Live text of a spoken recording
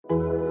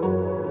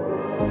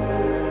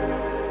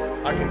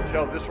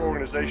tell this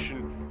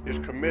organization is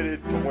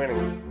committed to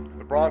winning.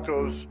 The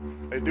Broncos,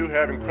 they do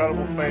have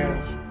incredible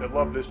fans that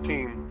love this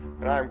team,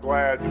 and I'm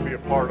glad to be a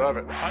part of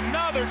it.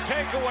 Another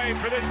takeaway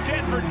for this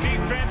Denver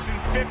defense,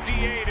 and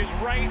 58 is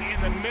right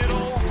in the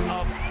middle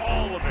of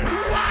all of it.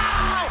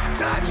 Wow!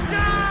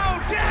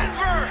 Touchdown,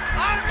 Denver!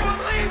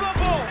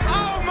 Unbelievable!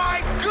 Oh my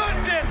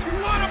goodness,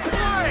 what a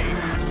play!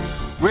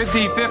 With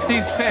the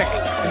 15th pick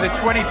in the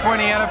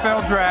 2020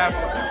 NFL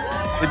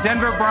Draft, the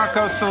Denver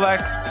Broncos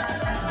select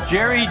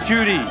Jerry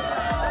Jeudy,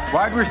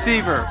 wide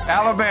receiver,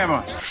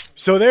 Alabama.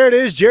 So there it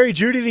is, Jerry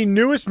Jeudy, the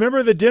newest member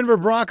of the Denver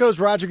Broncos.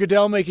 Roger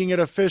Goodell making it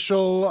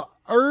official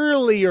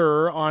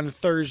earlier on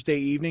Thursday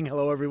evening.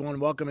 Hello, everyone.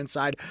 Welcome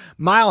inside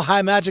Mile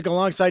High Magic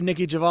alongside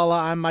Nikki Javala.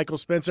 I'm Michael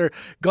Spencer.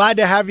 Glad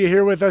to have you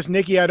here with us,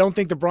 Nikki. I don't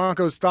think the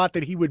Broncos thought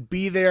that he would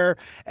be there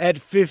at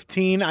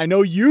 15. I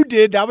know you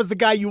did. That was the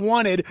guy you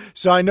wanted,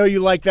 so I know you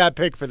like that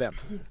pick for them.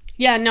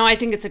 Yeah, no, I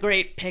think it's a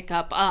great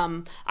pickup.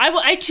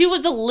 I too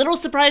was a little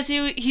surprised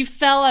he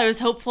fell. I was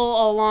hopeful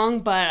all along,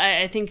 but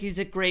I think he's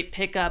a great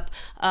pickup.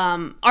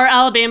 Our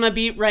Alabama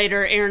beat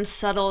writer, Aaron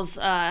Suttles,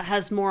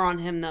 has more on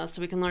him, though,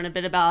 so we can learn a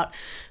bit about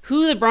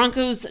who the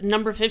Broncos'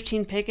 number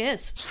 15 pick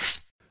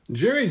is.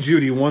 Jerry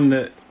Jeudy won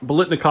the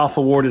Biletnikoff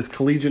Award as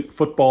collegiate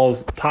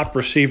football's top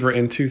receiver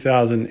in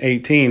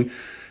 2018.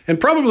 And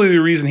probably the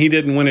reason he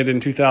didn't win it in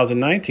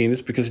 2019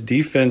 is because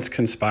defense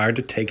conspired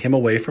to take him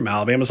away from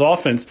Alabama's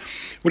offense,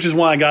 which is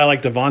why a guy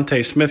like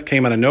Devontae Smith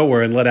came out of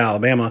nowhere and led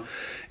Alabama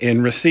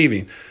in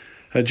receiving.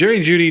 Jerry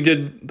Jeudy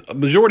did a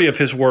majority of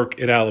his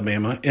work at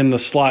Alabama in the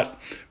slot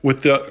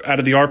out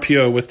of the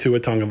RPO with Tua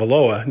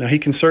Tagovailoa. Now, he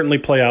can certainly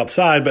play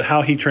outside, but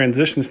how he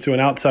transitions to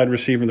an outside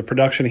receiver and the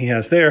production he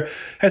has there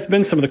has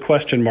been some of the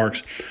question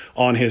marks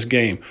on his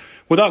game.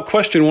 Without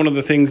question, one of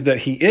the things that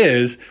he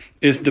is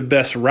the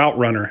best route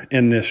runner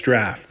in this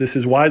draft. This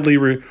is widely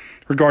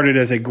regarded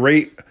as a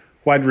great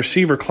wide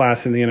receiver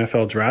class in the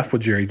NFL draft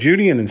with Jerry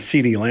Jeudy and then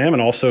CeeDee Lamb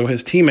and also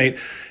his teammate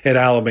at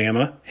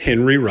Alabama,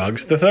 Henry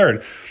Ruggs III.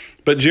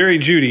 But Jerry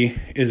Jeudy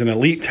is an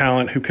elite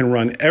talent who can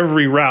run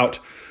every route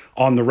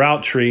on the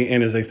route tree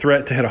and is a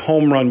threat to hit a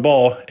home run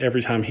ball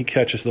every time he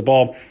catches the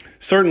ball.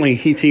 Certainly,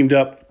 he teamed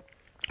up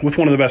with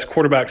one of the best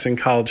quarterbacks in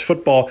college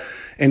football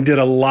and did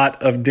a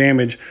lot of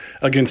damage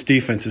against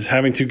defenses.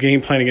 Having to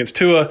game plan against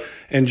Tua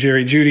and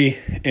Jerry Jeudy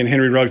and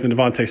Henry Ruggs and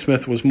Devontae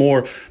Smith was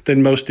more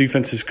than most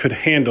defenses could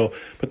handle.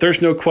 But there's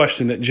no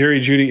question that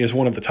Jerry Jeudy is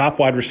one of the top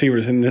wide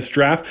receivers in this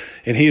draft,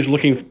 and he is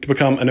looking to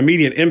become an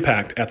immediate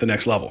impact at the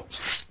next level.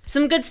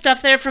 Some good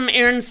stuff there from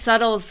Aaron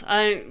Suttles.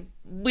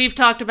 We've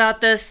talked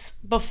about this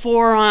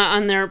before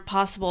on their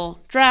possible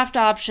draft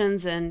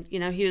options, and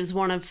he was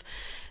one of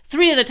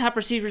 3 of the top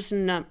receivers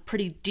in a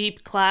pretty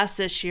deep class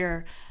this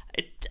year.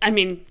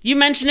 You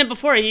mentioned it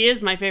before. He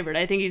is my favorite.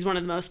 I think he's one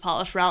of the most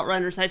polished route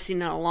runners I've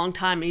seen in a long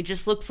time. He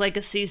just looks like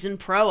a seasoned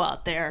pro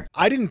out there.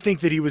 I didn't think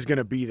that he was going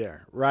to be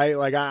there, right?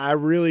 Like I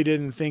really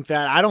didn't think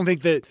that. I don't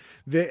think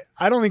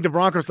the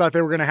Broncos thought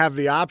they were going to have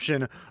the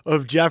option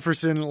of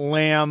Jefferson,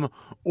 Lamb,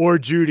 or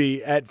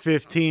Jeudy at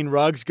 15.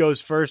 Ruggs goes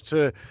first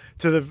to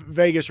the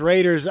Vegas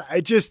Raiders.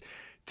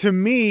 To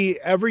me,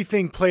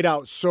 everything played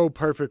out so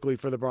perfectly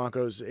for the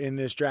Broncos in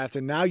this draft.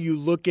 And now you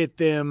look at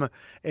them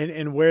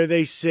and where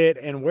they sit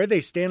and where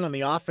they stand on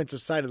the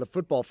offensive side of the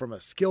football from a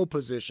skill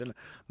position.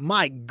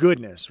 My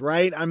goodness,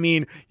 right? I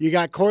mean, you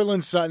got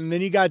Courtland Sutton,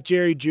 then you got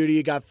Jerry Jeudy,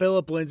 you got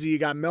Phillip Lindsay, you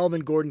got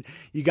Melvin Gordon,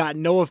 you got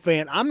Noah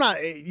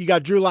Fant. You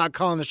got Drew Lock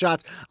calling the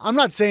shots. I'm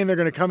not saying they're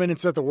going to come in and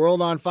set the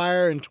world on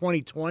fire in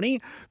 2020,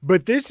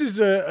 but this is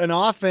an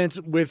offense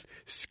with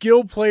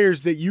skill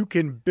players that you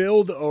can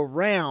build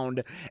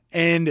around,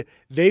 and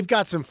they've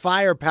got some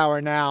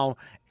firepower now,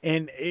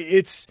 and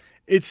it's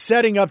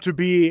setting up to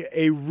be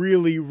a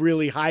really,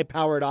 really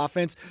high-powered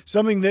offense,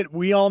 something that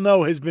we all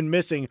know has been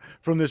missing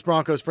from this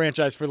Broncos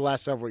franchise for the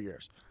last several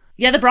years.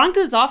 Yeah, the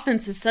Broncos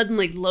offense is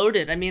suddenly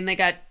loaded. I mean, they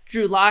got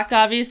Drew Lock,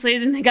 obviously,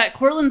 then they got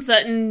Courtland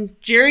Sutton,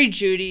 Jerry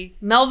Jeudy,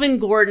 Melvin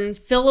Gordon,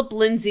 Phillip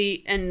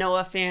Lindsay, and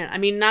Noah Fant. I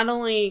mean, not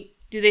only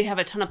do they have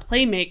a ton of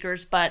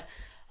playmakers, but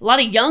a lot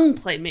of young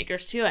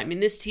playmakers, too. I mean,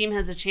 this team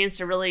has a chance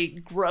to really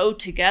grow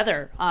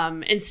together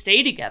and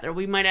stay together.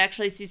 We might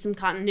actually see some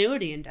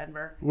continuity in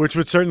Denver. Which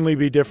would certainly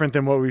be different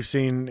than what we've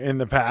seen in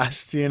the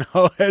past,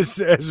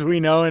 as we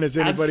know, and as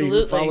anybody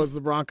who follows the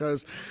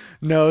Broncos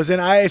knows.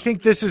 And I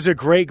think this is a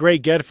great,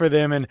 great get for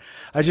them. And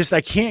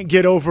I can't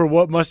get over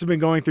what must have been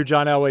going through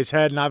John Elway's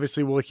head. And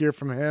obviously we'll hear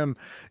from him,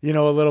 a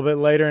little bit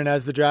later and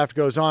as the draft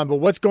goes on. But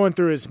what's going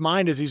through his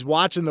mind as he's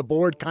watching the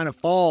board kind of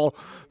fall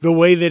the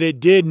way that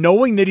it did,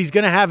 knowing that he's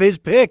going to have his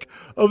pick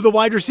of the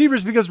wide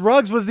receivers because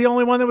Ruggs was the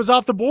only one that was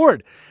off the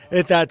board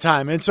at that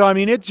time. And so,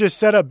 it just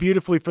set up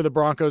beautifully for the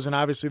Broncos, and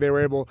obviously they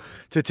were able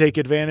to take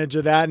advantage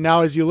of that.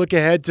 Now, as you look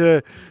ahead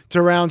to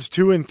rounds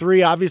 2 and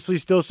 3, obviously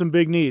still some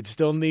big needs.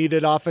 Still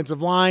needed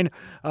offensive line,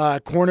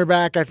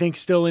 cornerback, I think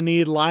still in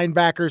need,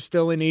 linebacker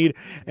still in need.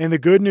 And the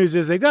good news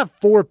is they've got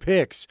 4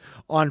 picks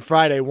on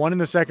Friday, 1 in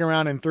the second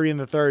round and 3 in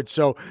the third.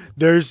 So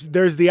there's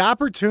the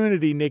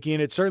opportunity, Nikki,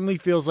 and it certainly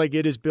feels like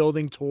it is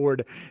building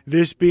toward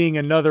this being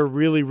another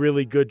really really,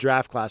 really good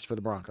draft class for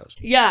the Broncos.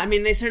 Yeah, I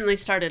mean, they certainly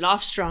started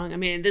off strong. I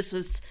mean, this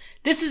is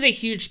a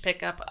huge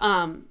pickup.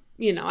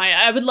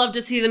 I would love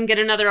to see them get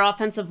another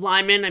offensive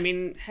lineman. I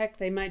mean, heck,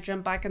 they might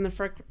jump back in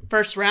the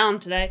first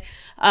round today.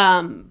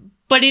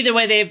 But either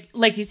way, they have,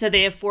 like you said,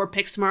 they have 4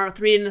 picks tomorrow,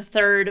 3 in the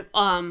third,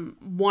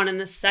 1 in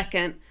the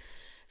second.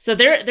 So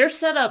they're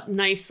set up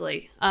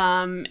nicely.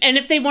 And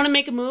if they want to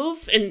make a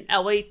move, and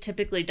Elway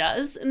typically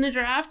does in the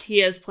draft, he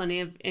has plenty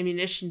of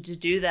ammunition to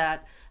do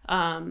that.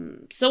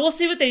 So we'll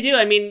see what they do.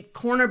 I mean,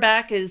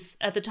 cornerback is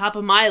at the top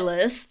of my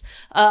list.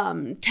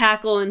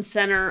 Tackle and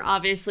center,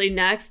 obviously,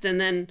 next. And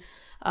then,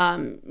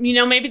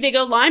 maybe they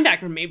go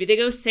linebacker. Maybe they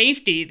go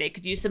safety. They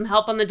could use some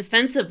help on the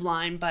defensive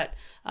line. But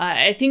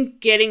I think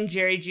getting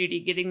Jerry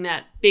Jeudy, getting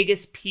that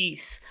biggest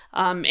piece,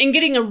 and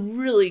getting a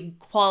really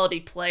quality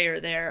player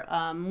there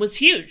was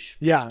huge.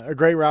 Yeah, a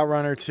great route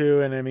runner,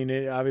 too. And, I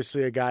mean,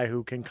 obviously a guy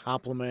who can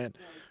complement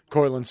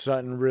Courtland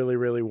Sutton really,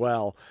 really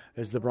well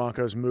as the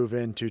Broncos move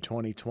into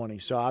 2020.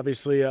 So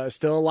obviously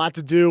still a lot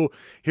to do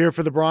here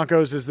for the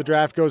Broncos as the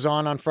draft goes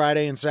on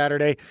Friday and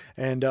Saturday.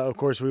 And of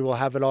course, we will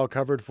have it all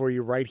covered for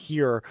you right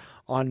here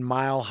on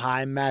Mile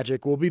High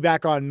Magic. We'll be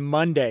back on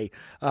Monday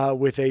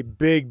with a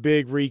big,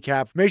 big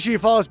recap. Make sure you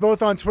follow us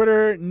both on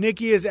Twitter.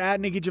 Nikki is at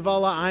Nikki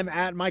Javala. I'm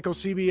at Michael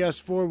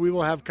CBS4. We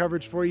will have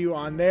coverage for you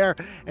on there.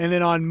 And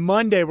then on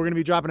Monday, we're going to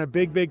be dropping a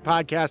big, big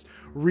podcast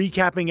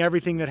recapping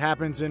everything that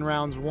happens in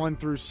rounds 1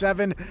 through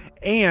 7.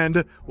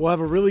 And we'll have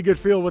a really good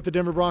feel what the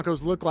Denver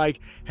Broncos look like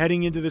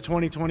heading into the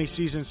 2020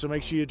 season. So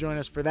make sure you join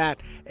us for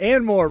that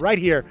and more right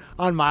here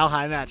on Mile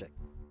High Magic.